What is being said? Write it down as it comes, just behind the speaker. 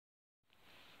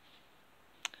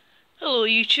Hello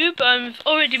YouTube, I've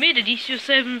already made a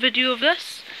DC07 video of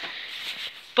this,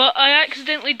 but I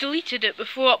accidentally deleted it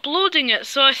before uploading it,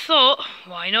 so I thought,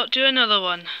 why not do another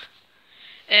one?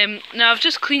 Now I've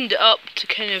just cleaned it up to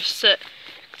kind of sit,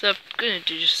 because I'm going to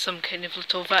do just some kind of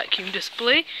little vacuum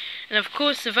display, and of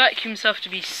course the vacuums have to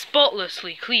be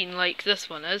spotlessly clean like this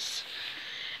one is.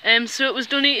 So it was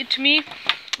donated to me.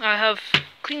 I have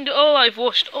cleaned it all, I've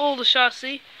washed all the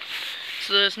chassis,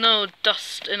 so there's no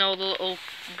dust in all the little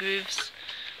grooves.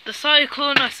 The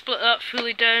cyclone, I split that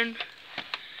fully down.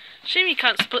 Shame you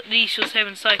can't split the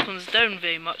DC07 cyclones down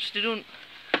very much, they don't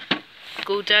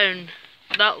go down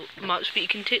that much, but you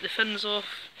can take the fins off,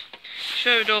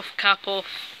 shroud off, cap off,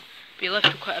 be left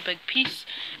with quite a big piece.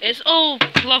 It's all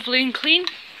lovely and clean.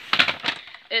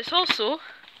 It's also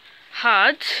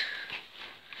had,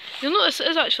 you'll notice it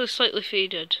is actually slightly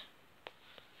faded.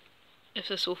 If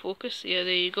this will focus, yeah,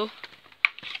 there you go.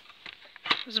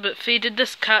 It's a bit faded.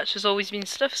 This catch has always been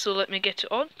stiff, so let me get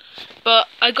it on. But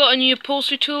I got a new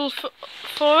upholstery tool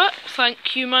for it.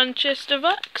 Thank you, Manchester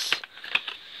Vax.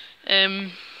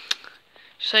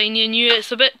 Shiny and new.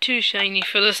 It's a bit too shiny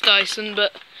for this Dyson,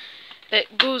 but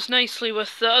it goes nicely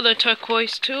with the other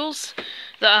turquoise tools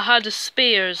that I had as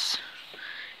spares.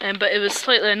 But it was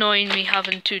slightly annoying me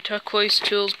having two turquoise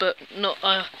tools, but not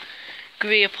a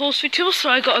grey upholstery tool,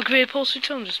 so I got a grey upholstery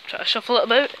tool. I'm just trying to shuffle it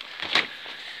about.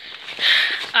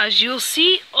 As you'll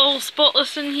see, all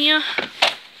spotless in here.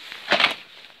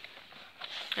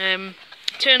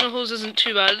 Internal hose isn't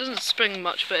too bad, it doesn't spring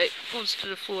much, but it goes to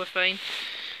the floor fine.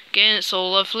 Again, it's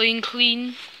all lovely and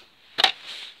clean.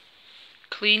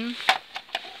 Clean.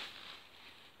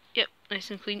 Yep, nice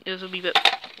and clean. There's a wee bit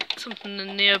something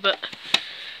in there, but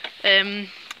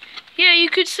yeah, you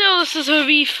could sell this as a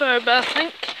refurb, I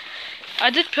think. I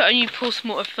did put a new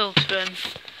post-motor filter in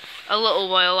a little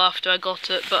while after I got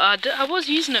it, but I was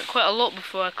using it quite a lot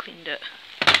before I cleaned it.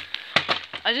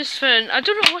 I just found, I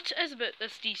don't know what it is about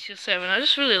this DC07, I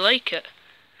just really like it.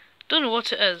 Don't know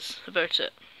what it is about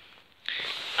it.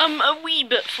 I'm a wee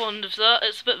bit fond of that.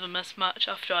 It's a bit of a mismatch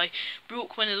after I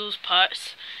broke one of those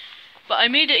parts. But I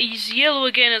made it as yellow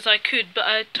again as I could, but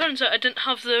it turns out I didn't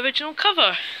have the original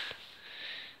cover.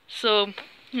 So,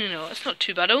 you know, it's not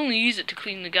too bad. I only use it to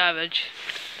clean the garage.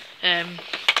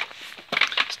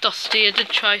 It's dusty, I did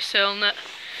try selling it,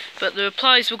 but the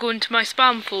replies were going to my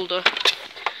spam folder.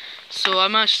 So I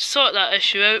managed to sort that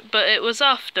issue out, but it was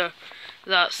after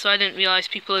that, so I didn't realise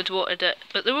people had wanted it.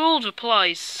 But they were old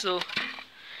replies, so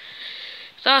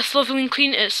that's lovely and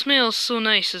clean. It smells so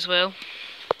nice as well.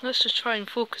 Let's just try and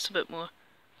focus a bit more.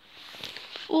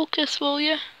 Focus, will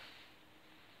you?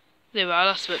 There we are,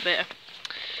 that's a bit better.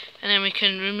 And then we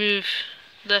can remove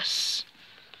this,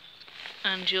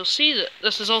 and you'll see that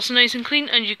this is also nice and clean,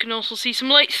 and you can also see some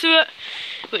light through it,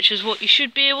 which is what you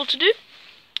should be able to do.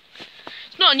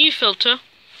 It's not a new filter.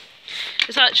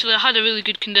 It's actually, I had a really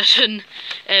good condition,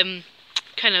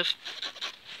 kind of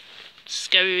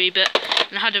scoury bit,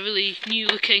 and I had a really new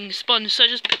looking sponge, so I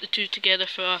just put the two together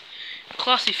for a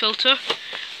classy filter.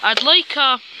 I'd like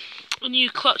a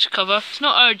new clutch cover. It's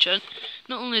not urgent,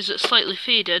 not only is it slightly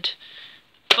faded,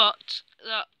 but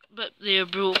that bit there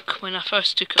broke when I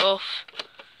first took it off.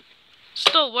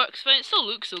 Still works fine, it still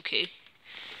looks okay.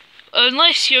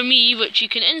 Unless you're me, which you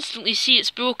can instantly see it's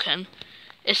broken,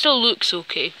 it still looks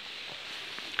okay.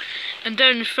 And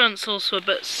down the front's also a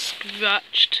bit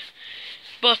scratched.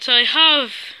 But I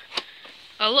have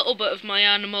a little bit of my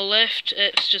animal left,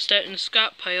 it's just out in the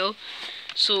scrap pile.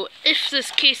 So if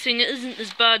this casing isn't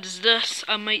as bad as this,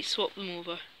 I might swap them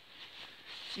over.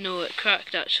 No, it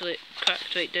cracked actually, it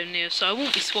cracked right down there, so I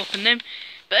won't be swapping them.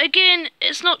 But again,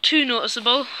 it's not too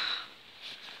noticeable.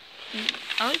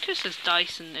 I like how it says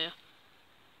Dyson there.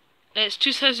 It's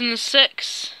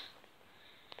 2006.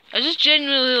 I just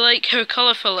genuinely like how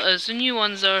colourful it is. The new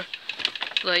ones are,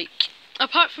 like,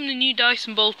 apart from the new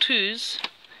Dyson Ball 2s,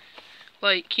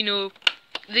 like, you know,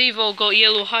 they've all got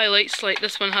yellow highlights, like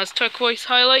this one has turquoise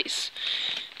highlights.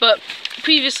 But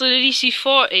previously the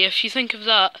DC40, if you think of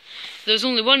that, there's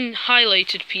only one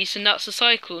highlighted piece, and that's the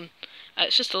cyclone.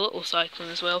 It's just a little cyclone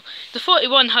as well. The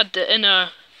 41 had the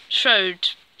inner shroud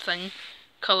thing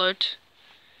coloured.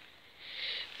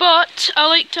 But I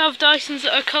like to have Dysons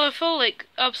that are colourful, like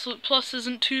Absolute Plus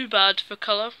isn't too bad for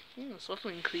colour. It's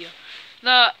lovely and clear.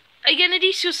 That, again, the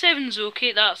DC07's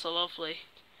okay, that's a lovely.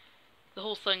 The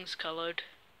whole thing's coloured.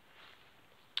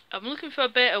 I'm looking for a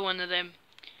better one of them.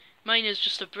 Mine is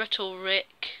just a brittle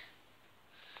wreck.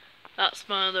 That's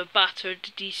my other battered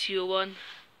DC01.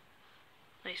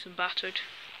 Nice and battered.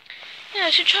 Yeah, I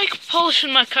should try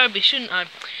polishing my Kirby, shouldn't I?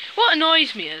 What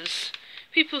annoys me is,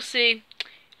 people say,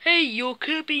 hey, your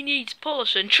Kirby needs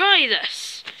polishing, try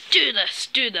this. do this,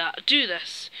 do that, do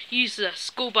this, use this,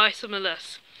 go buy some of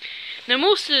this. Now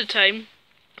most of the time,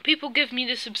 people give me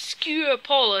this obscure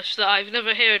polish that I've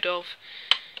never heard of.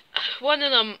 One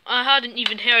of them I hadn't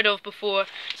even heard of before.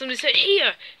 Somebody said,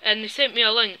 here, and they sent me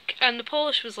a link, and the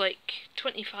polish was like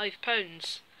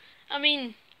 £25. I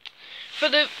mean, for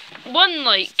the one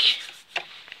like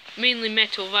mainly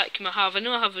metal vacuum I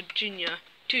know I have a junior,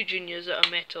 2 juniors that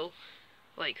are metal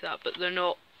like that, but they're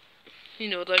not, you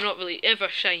know, they're not really ever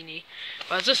shiny.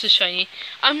 Whereas this is shiny.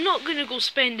 I'm not going to go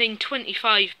spending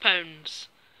 £25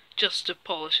 just to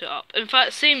polish it up. In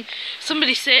fact,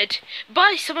 somebody said,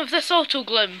 buy some of this Auto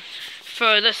Glim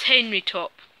for this Henry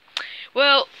top.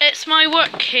 Well, it's my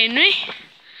work Henry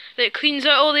that cleans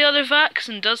out all the other vacs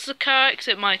and does the car,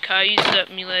 except my car. I used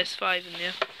it Mila S5 in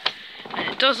there.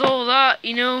 And it does all that,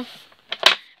 you know.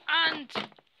 And,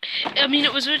 I mean,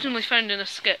 it was originally found in a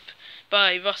skip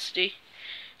by Rusty.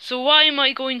 So why am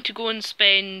I going to go and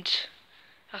spend,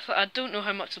 I don't know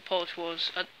how much the polish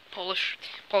was, polish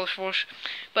was,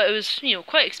 but it was, you know,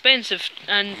 quite expensive,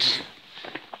 and,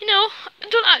 you know, I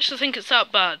don't actually think it's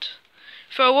that bad.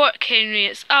 For a work Henry,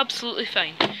 it's absolutely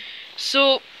fine.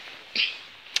 So,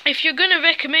 if you're going to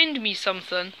recommend me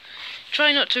something,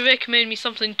 try not to recommend me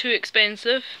something too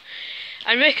expensive,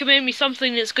 and recommend me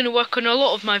something that's going to work on a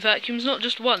lot of my vacuums, not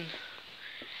just one.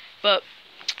 But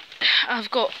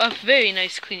I've got a very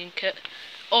nice cleaning kit,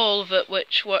 all of it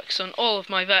which works on all of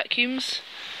my vacuums.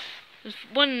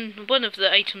 One of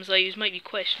the items I use might be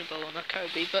questionable on a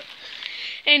Kirby, but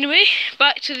anyway,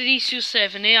 back to the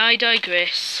DC07, I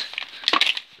digress.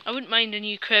 I wouldn't mind a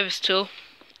new crevice tool,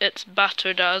 it's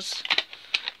battered as,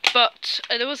 but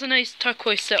there was a nice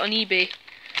turquoise set on eBay,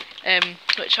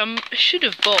 which I should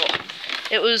have bought.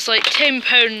 It was like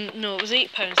 £10, no, it was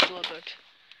 £8 delivered.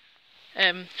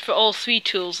 For all 3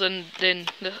 tools, and then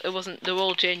it wasn't, they were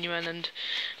all genuine, and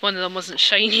one of them wasn't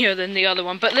shinier than the other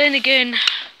one. But then again,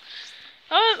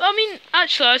 I mean,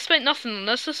 actually I spent nothing on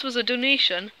this was a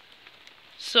donation,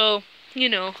 so, you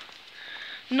know,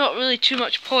 not really too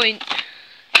much point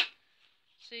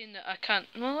saying that I can't.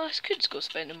 Well, I could go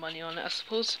spending money on it, I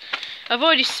suppose. I've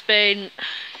already spent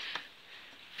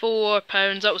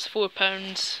 £4, that was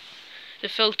 £4, the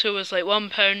filter was like £1,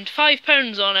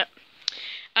 £5 on it.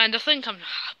 And I think I'm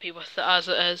happy with it as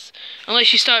it is.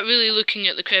 Unless you start really looking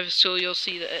at the crevice tool, you'll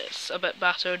see that it's a bit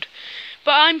battered.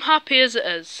 But I'm happy as it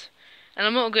is. And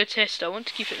I'm not going to test it. I want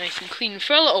to keep it nice and clean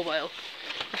for a little while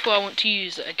before I want to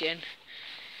use it again.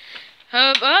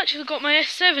 I actually got my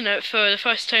S7 out for the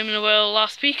first time in a while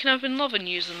last week, and I've been loving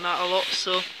using that a lot,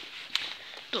 so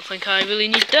don't think I really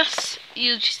need this.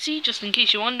 You see, just in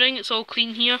case you're wondering, it's all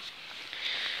clean here.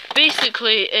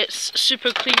 Basically, it's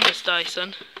super clean, this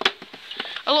Dyson.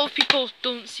 A lot of people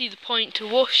don't see the point to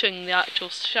washing the actual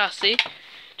chassis.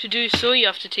 To do so, you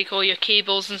have to take all your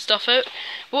cables and stuff out.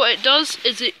 What it does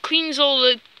is it cleans all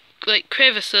the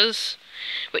crevices,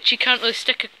 which you can't really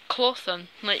stick a cloth in.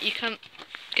 Like, you can't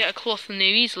get a cloth in there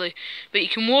easily, but you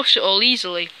can wash it all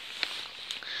easily.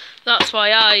 That's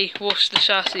why I wash the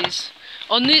chassis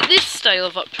on this style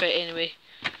of upright anyway.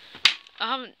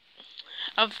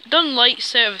 I've done light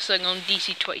servicing on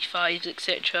DC25s,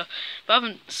 etc., but I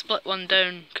haven't split one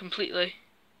down completely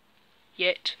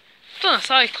yet.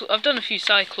 I've done a few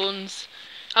cyclones.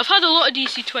 I've had a lot of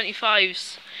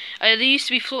DC25s. They used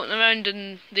to be floating around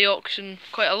in the auction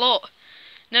quite a lot.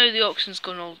 Now the auction's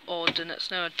gone all odd, and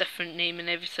it's now a different name and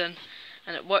everything,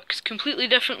 and it works completely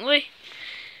differently.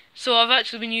 So I've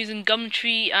actually been using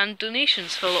Gumtree and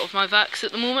donations for a lot of my vacs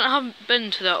at the moment. I haven't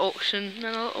been to that auction in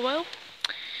a little while.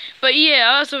 But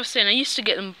yeah, as I was saying, I used to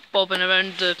get them bobbing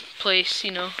around the place,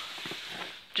 you know,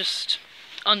 just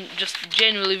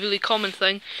generally really common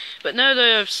thing. But now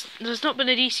there's not been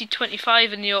a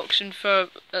DC25 in the auction for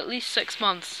at least 6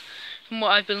 months, from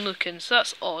what I've been looking, so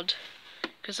that's odd,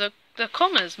 because they're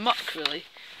common as muck, really.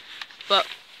 But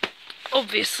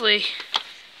obviously,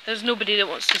 there's nobody that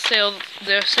wants to sell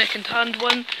their second-hand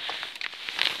one.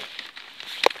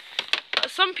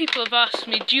 Some people have asked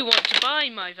me, do you want to buy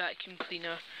my vacuum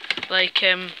cleaner? Like,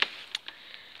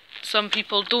 some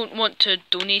people don't want to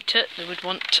donate it, they would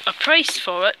want a price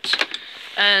for it.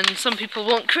 And some people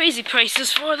want crazy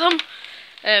prices for them.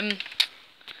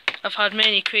 I've had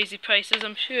many crazy prices.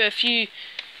 I'm sure if you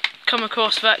come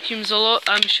across vacuums a lot,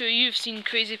 I'm sure you've seen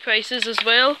crazy prices as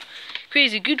well.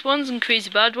 Crazy good ones and crazy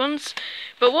bad ones.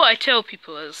 But what I tell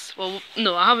people is, well,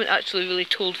 no, I haven't actually really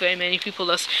told very many people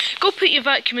this. Go put your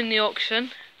vacuum in the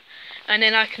auction, and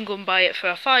then I can go and buy it for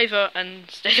a £5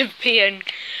 instead of paying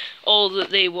all that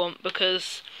they want,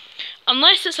 because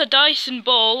unless it's a Dyson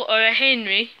ball or a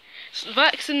Henry,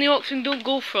 vacs in the auction don't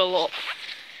go for a lot.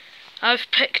 I've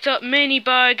picked up many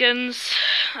bargains.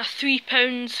 a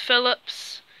 £3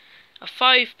 Philips, a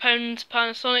 £5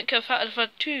 Panasonic. I've had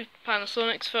 2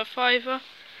 Panasonics for a £5.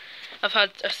 I've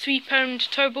had a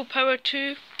 £3 Turbo Power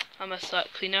 2. I missed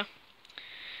that cleaner.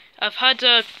 I've had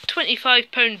a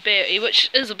 £25 Bertie, which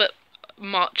is a bit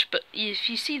much, but if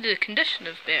you see the condition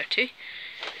of Bertie,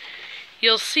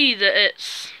 you'll see that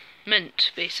it's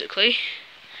mint, basically.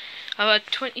 I've had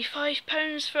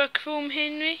 £25 for a Chrome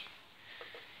Henry.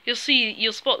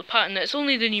 You'll spot the pattern. It's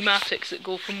only the pneumatics that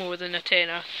go for more than a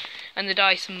tenner, and the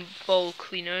Dyson ball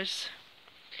cleaners.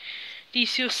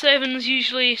 DC07s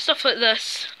usually stuff like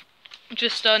this,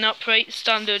 just an upright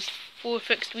standard 4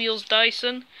 fixed wheels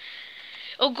Dyson.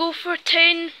 I'll go for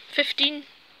 10, 15,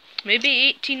 maybe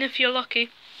 18 if you're lucky.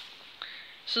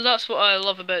 So that's what I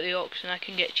love about the auction. I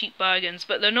can get cheap bargains,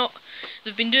 but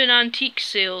they've been doing antique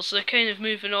sales. They're kind of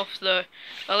moving off the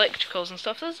electricals and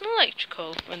stuff. There's an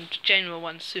electrical and general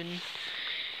one soon,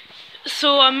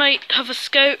 so I might have a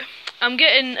scout. I'm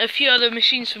getting a few other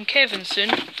machines from Kevin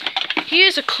soon.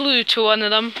 Here's a clue to one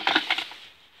of them.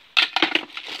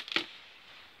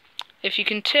 If you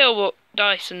can tell what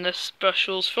Dyson this brush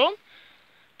rolls from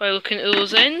by looking at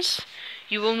those ends,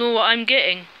 you will know what I'm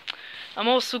getting. I'm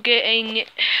also getting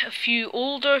a few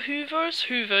older Hoovers,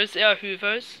 they are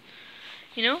Hoovers,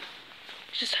 you know,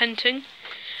 just hinting.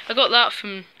 I got that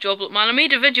from Job Man. I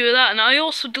made a video of that, and I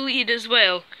also deleted as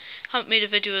well. Haven't made a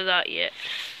video of that yet.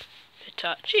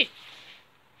 Hitachi.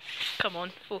 Come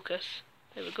on, focus.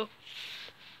 There we go.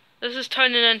 This is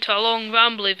turning into a long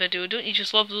rambly video. Don't you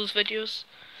just love those videos?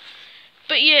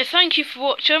 But yeah, thank you for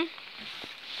watching.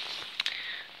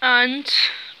 And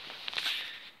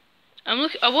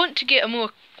I want to get a more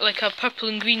like a purple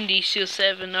and green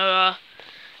DC07, or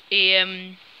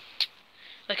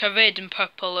like a red and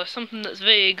purple, or something that's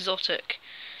very exotic.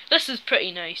 This is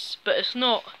pretty nice, but it's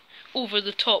not over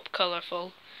the top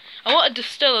colourful. I want a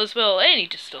distill as well, any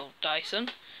distill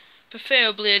Dyson.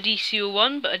 Preferably a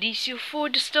DC01, but a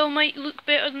DC04 distill might look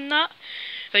better than that.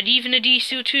 But even a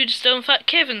DC02 distill. In fact,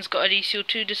 Kevin's got a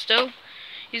DC02 distill.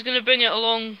 He's going to bring it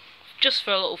along just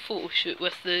for a little photo shoot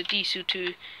with the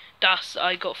DC02 DAS that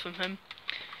I got from him.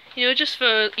 You know, just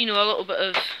for, you know, a little bit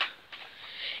of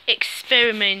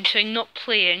experimenting, not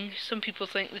playing. Some people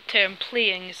think the term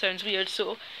playing sounds weird,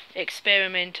 so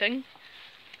experimenting.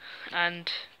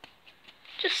 And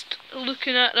just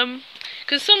looking at them.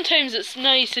 Because sometimes it's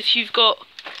nice if you've got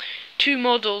 2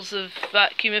 models of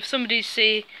vacuum. If somebody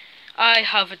say, I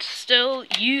have a distill,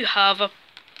 you have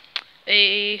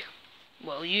I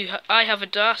have a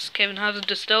DAS, Kevin has a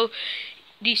distill,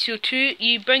 DC02,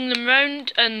 you bring them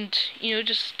round, and, you know,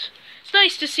 just, it's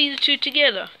nice to see the 2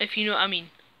 together, if you know what I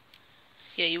mean.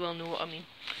 Yeah, you will know what I mean.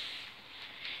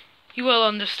 You will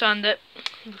understand it,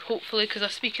 hopefully, because I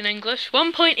speak in English.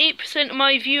 1.8% of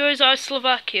my viewers are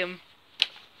Slovakian.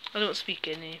 I don't speak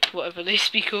any, whatever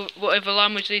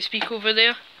language they speak over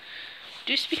there. I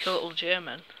do speak a little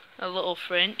German, a little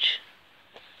French,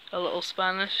 a little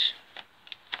Spanish.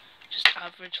 Just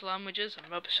average languages.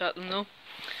 I'm rubbish at them though.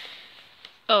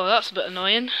 Oh, that's a bit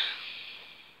annoying.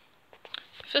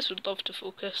 This would love to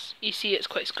focus. You see it's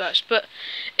quite scratched, but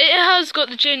it has got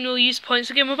the general use points.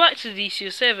 Again, we're back to the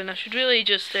DC07. I should really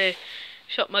just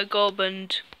shut my gob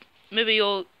and maybe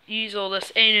I'll use all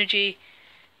this energy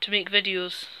to make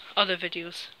videos, other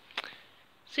videos.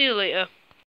 See you later.